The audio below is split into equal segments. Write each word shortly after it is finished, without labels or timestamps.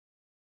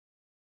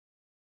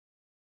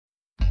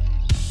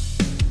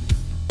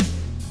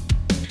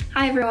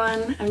Hi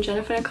everyone, I'm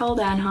Nicole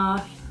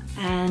Dannhoff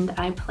and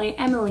I play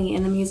Emily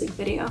in the music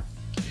video.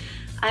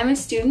 I'm a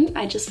student,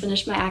 I just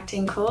finished my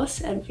acting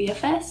course at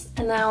VFS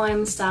and now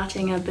I'm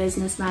starting a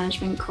business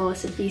management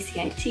course at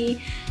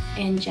BCIT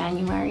in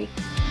January.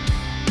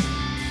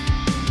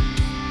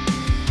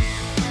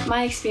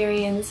 My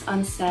experience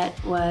on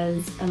set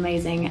was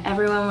amazing.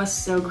 Everyone was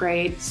so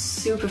great,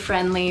 super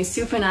friendly,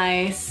 super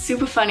nice,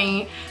 super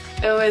funny.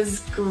 It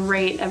was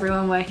great,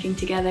 everyone working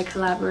together,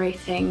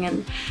 collaborating,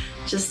 and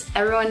just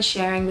everyone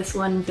sharing this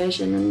one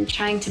vision and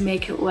trying to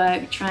make it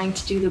work, trying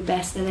to do the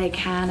best that they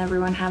can,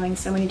 everyone having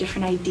so many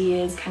different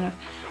ideas, kind of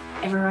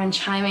everyone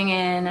chiming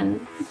in,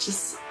 and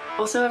just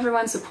also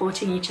everyone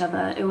supporting each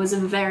other. It was a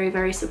very,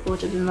 very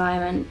supportive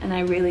environment and I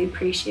really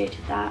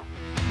appreciated that.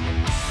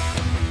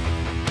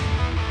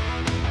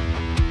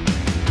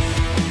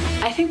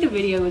 I think the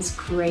video was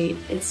great.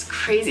 It's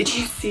crazy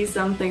to see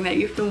something that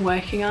you've been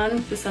working on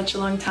for such a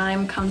long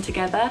time come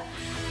together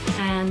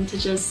and to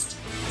just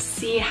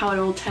see how it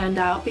all turned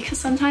out, because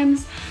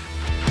sometimes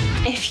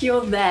if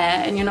you're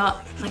there and you're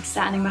not like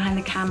standing behind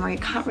the camera, you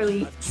can't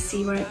really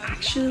see what it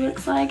actually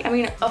looks like. I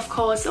mean, of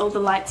course all the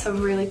lights are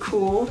really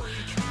cool,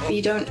 but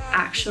you don't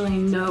actually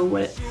know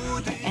what it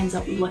ends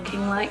up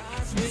looking like.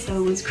 So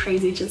it was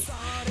crazy just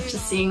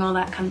seeing all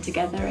that come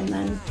together, and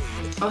then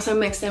also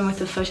mixed in with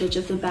the footage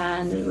of the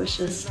band. It was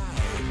just,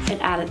 it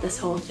added this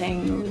whole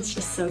thing. It was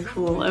just so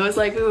cool. It was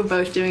like we were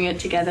both doing it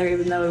together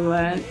even though we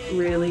weren't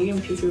really,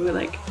 because we were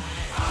like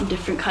in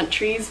different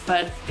countries,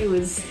 but it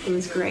was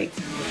great.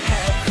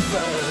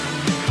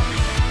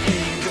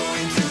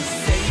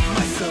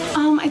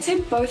 I'd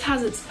say both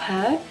has its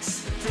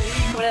perks.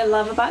 What I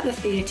love about the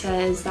theatre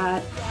is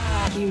that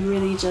you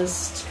really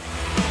just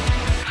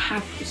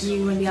have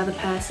you and the other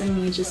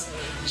person, you just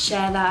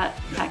share that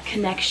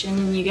connection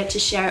and you get to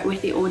share it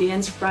with the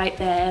audience right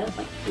there,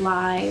 like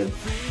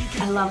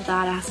live. I love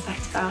that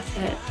aspect about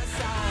it.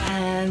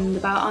 And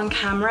about on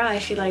camera, I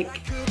feel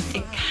like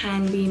it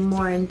can be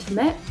more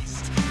intimate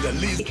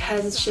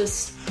because it's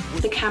just,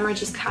 the camera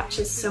just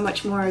captures so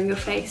much more of your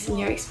face and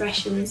your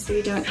expressions, so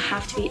you don't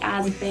have to be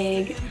as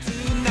big.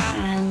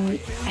 And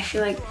I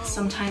feel like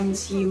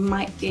sometimes you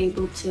might be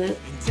able to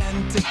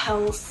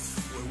tell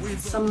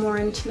some more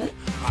intimate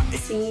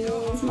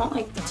scenes, not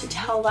like to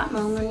tell that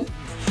moment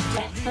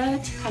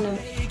better, to kind of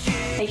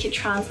make it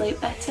translate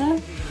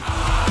better.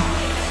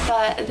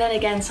 But then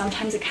again,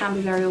 sometimes it can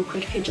be very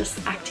awkward if you're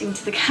just acting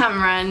to the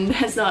camera and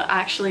there's not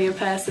actually a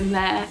person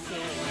there.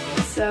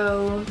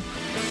 So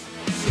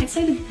I'd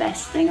say the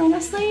best thing,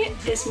 honestly,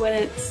 is when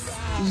it's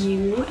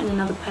you and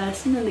another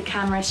person and the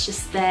camera's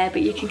just there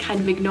but you can kind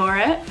of ignore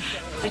it.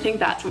 I think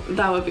that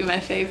would be my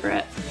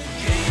favourite.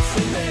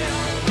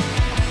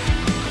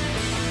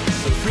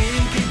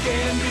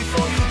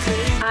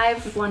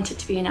 I've wanted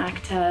to be an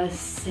actor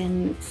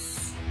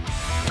since,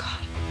 God,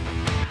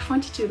 I've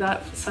wanted to do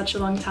that for such a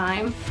long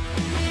time.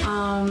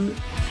 I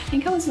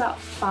think I was about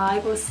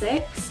 5 or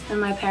 6 and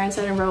my parents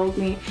had enrolled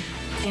me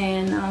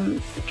in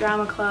the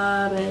drama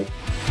club at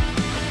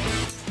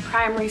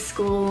primary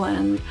school,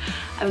 and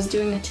I was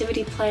doing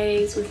nativity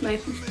plays with my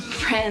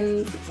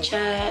friends at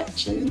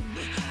church, and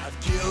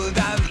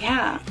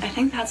yeah, I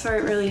think that's where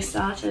it really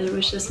started. It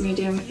was just me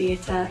doing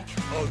theatre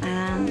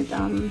and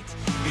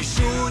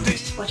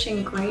just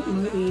watching great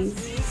movies.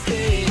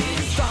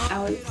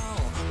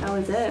 That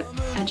was it.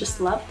 I just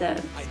loved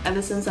it.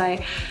 Ever since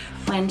I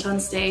went on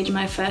stage,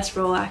 my first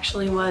role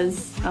actually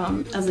was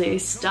as a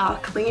star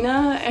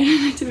cleaner in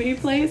a nativity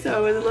play. So I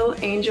was a little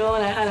angel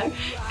and I had a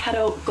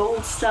cut-out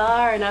gold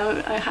star and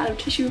I had a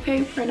tissue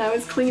paper and I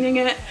was cleaning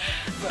it.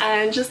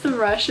 And just the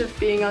rush of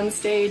being on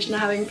stage and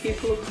having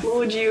people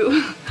applaud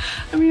you.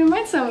 I mean, it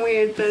might sound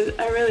weird, but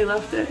I really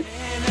loved it.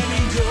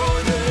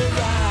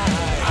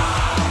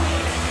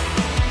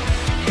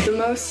 The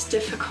most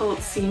difficult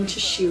scene to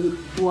shoot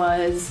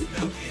was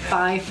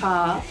by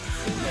far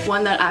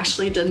one that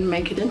actually didn't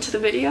make it into the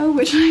video,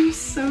 which I'm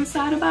so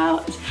sad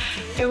about.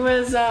 It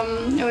was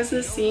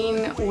a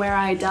scene where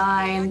I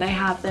die and they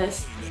have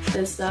this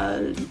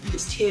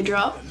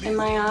teardrop in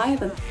my eye,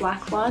 the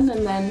black one,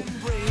 and then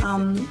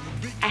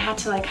I had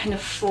to like kind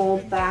of fall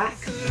back,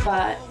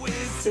 but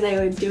so they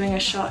were doing a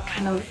shot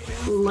kind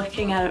of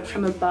looking at it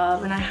from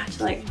above and I had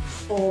to like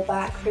fall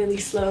back really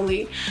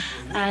slowly.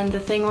 And the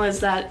thing was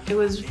that it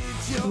was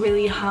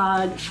really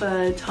hard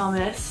for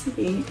Thomas,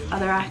 the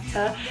other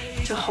actor,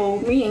 to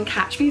hold me and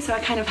catch me, so I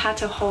kind of had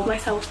to hold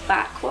myself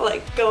back while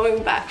like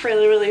going back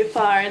really, really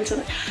far into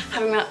like,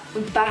 having that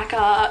back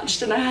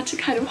arched, and I had to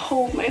kind of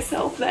hold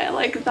myself there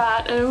like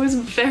that, and it was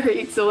very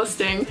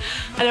exhausting.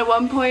 And at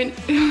one point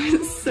it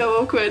was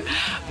so awkward.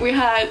 We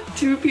had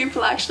 2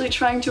 people actually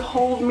trying to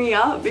hold me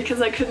up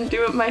because I couldn't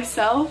do it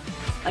myself.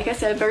 Like I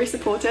said, very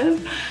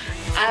supportive,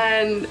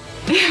 and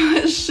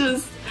it was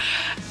just,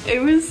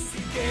 it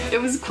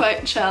was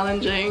quite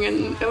challenging,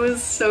 and it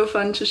was so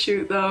fun to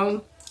shoot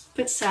though.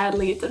 But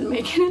sadly it didn't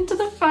make it into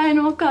the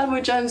final cut,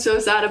 which I'm so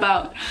sad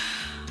about.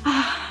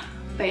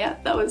 But yeah,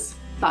 that was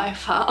by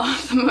far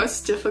the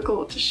most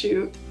difficult to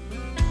shoot.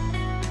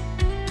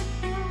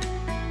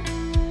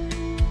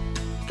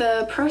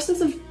 The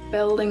process of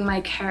building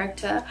my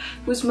character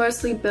was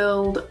mostly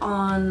built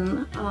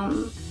on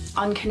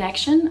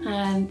connection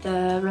and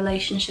the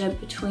relationship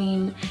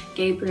between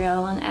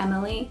Gabriel and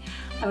Emily.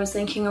 I was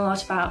thinking a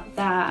lot about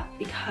that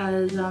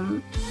because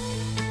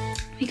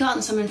we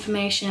gotten some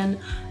information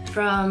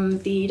from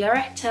the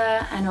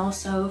director and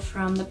also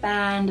from the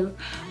band of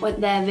what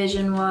their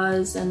vision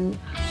was and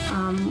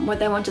what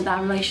they wanted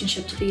that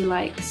relationship to be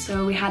like.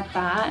 So we had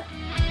that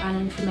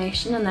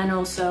information, and then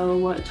also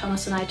what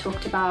Thomas and I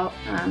talked about,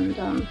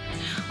 and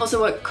also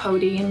what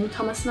Cody and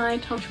Thomas and I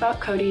talked about.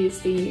 Cody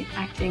is the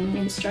acting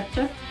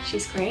instructor.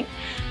 She's great,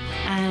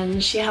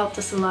 and she helped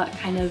us a lot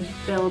kind of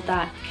build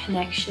that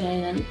connection.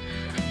 And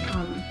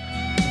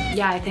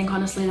yeah, I think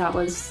honestly that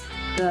was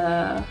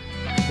the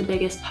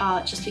biggest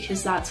part, just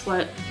because that's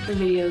what the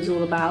video is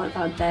all about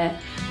their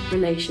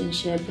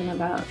relationship and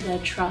about their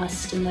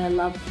trust and their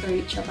love for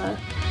each other,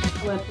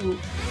 however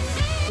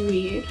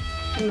weird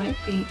it might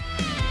be.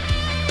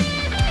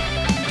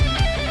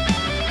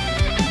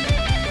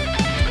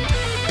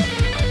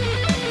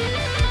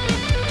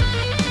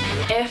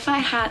 If I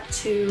had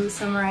to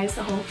summarize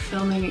the whole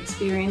filming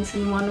experience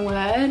in one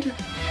word,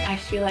 I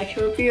feel like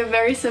it would be a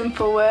very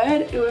simple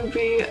word. It would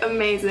be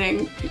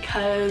amazing,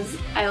 because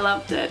I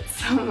loved it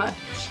so much.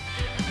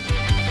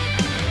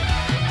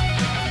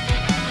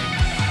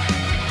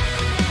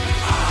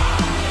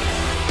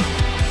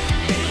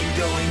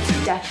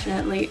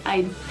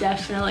 I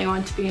definitely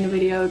want to be in a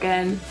video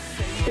again.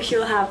 If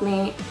you'll have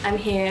me, I'm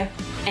here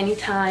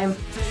anytime,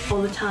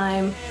 all the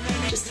time.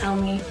 Just tell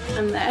me,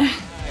 I'm there.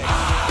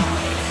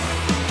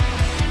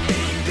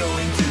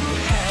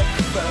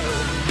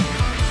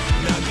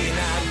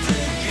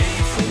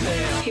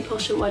 People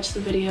should watch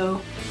the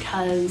video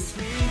because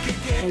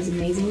there's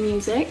amazing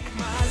music,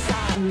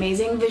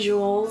 amazing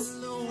visuals.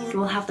 You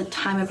will have the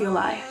time of your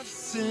life.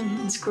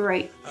 It's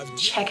great.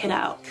 Check it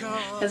out.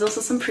 There's also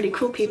some pretty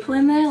cool people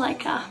in there,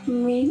 like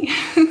me.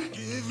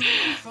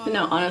 But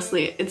no,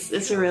 honestly,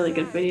 it's a really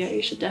good video.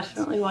 You should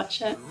definitely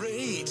watch it.